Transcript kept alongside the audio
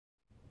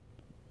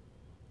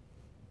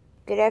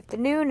Good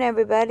afternoon,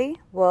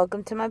 everybody.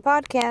 Welcome to my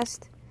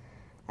podcast.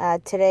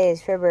 Today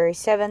is February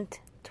 7th,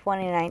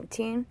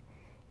 2019,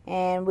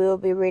 and we will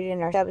be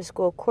reading our Sabbath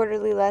School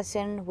quarterly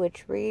lesson,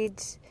 which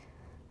reads,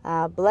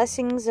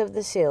 Blessings of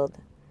the Sealed.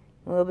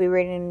 We'll be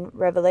reading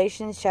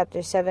Revelations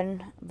chapter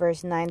 7,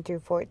 verse 9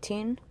 through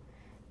 14.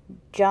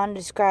 John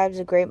describes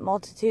a great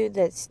multitude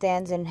that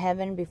stands in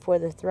heaven before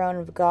the throne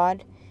of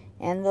God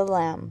and the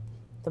Lamb.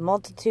 The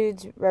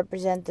multitudes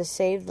represent the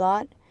saved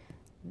lot,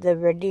 the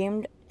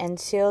redeemed and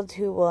sealed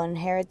who will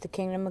inherit the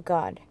kingdom of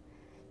God.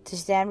 To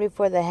stand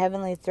before the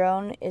heavenly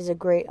throne is a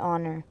great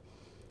honor.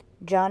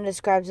 John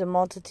describes the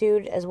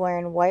multitude as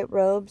wearing white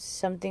robes,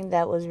 something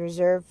that was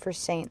reserved for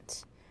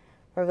saints.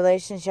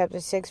 Revelation chapter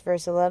 6,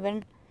 verse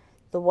 11.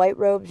 The white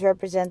robes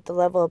represent the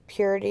level of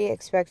purity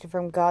expected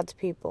from God's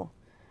people.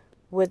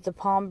 With the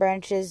palm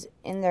branches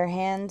in their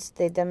hands,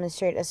 they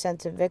demonstrate a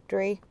sense of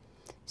victory,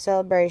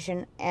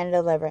 celebration, and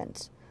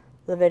deliverance.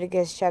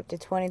 Leviticus chapter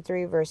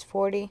 23, verse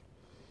 40.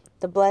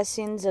 The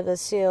blessings of the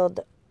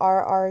sealed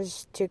are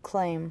ours to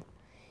claim.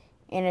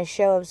 In a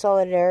show of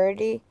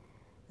solidarity,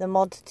 the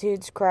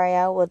multitudes cry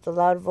out with a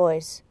loud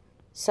voice,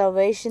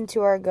 Salvation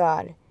to our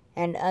God,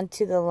 and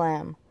unto the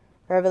Lamb.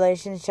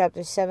 Revelation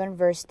chapter 7,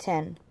 verse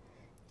 10.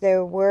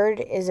 Their word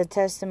is a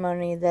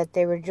testimony that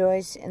they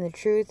rejoice in the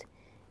truth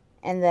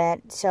and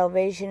that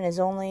salvation is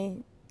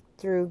only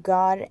through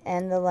God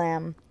and the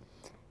Lamb.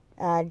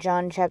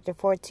 John chapter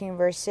 14,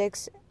 verse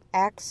 6,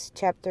 Acts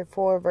chapter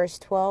 4, verse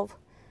 12.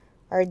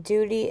 Our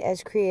duty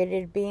as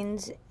created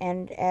beings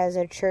and as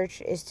a church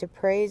is to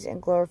praise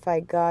and glorify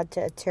God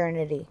to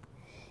eternity.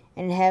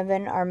 In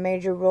heaven, our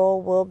major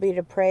role will be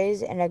to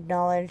praise and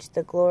acknowledge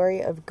the glory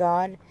of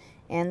God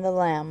and the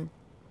Lamb.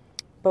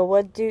 But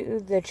what do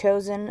the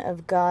chosen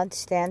of God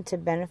stand to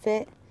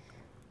benefit?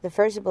 The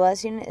first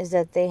blessing is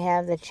that they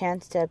have the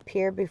chance to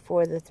appear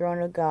before the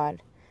throne of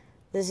God.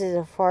 This is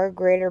a far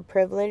greater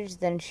privilege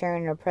than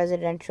sharing a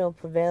presidential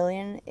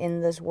pavilion in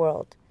this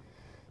world.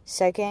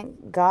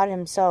 Second, God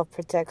himself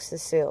protects the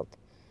sealed.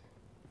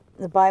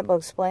 The Bible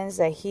explains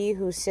that he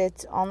who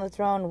sits on the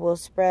throne will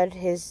spread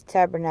his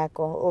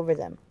tabernacle over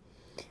them.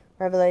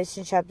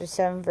 Revelation chapter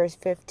 7, verse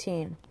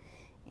 15.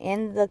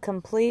 In the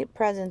complete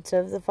presence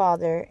of the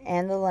Father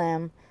and the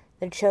Lamb,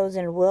 the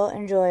chosen will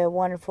enjoy a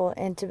wonderful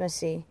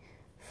intimacy,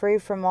 free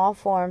from all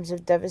forms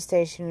of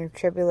devastation and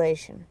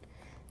tribulation.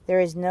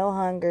 There is no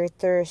hunger,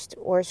 thirst,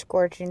 or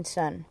scorching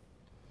sun.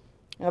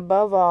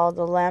 Above all,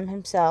 the Lamb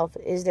himself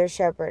is their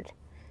shepherd.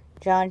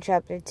 John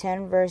chapter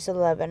 10, verse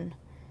 11.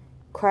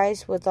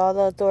 Christ, with all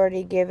the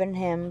authority given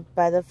him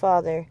by the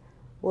Father,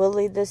 will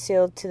lead the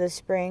sealed to the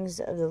springs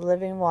of the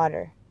living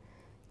water.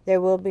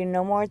 There will be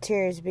no more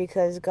tears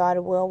because God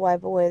will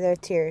wipe away their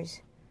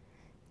tears.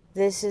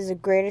 This is a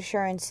great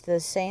assurance to the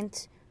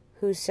saints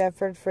who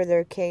suffered for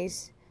their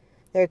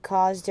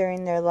cause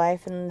during their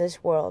life in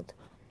this world.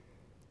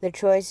 The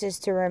choice is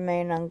to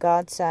remain on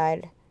God's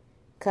side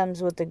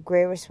comes with a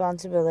great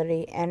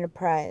responsibility and a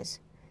prize.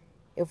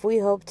 If we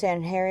hope to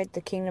inherit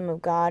the kingdom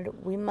of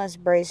God, we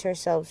must brace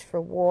ourselves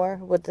for war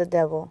with the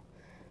devil.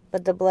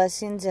 But the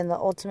blessings and the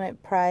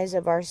ultimate prize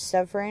of our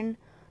suffering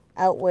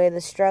outweigh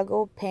the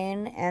struggle,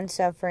 pain, and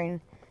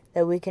suffering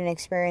that we can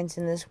experience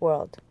in this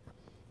world.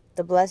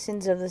 The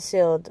blessings of the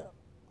sealed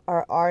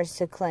are ours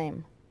to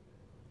claim.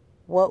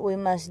 What we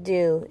must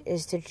do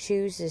is to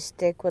choose to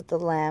stick with the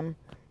Lamb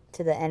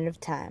to the end of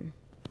time.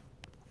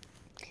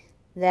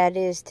 That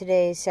is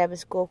today's Sabbath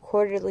School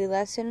quarterly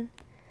lesson.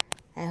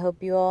 I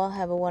hope you all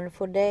have a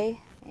wonderful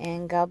day,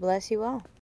 and God bless you all.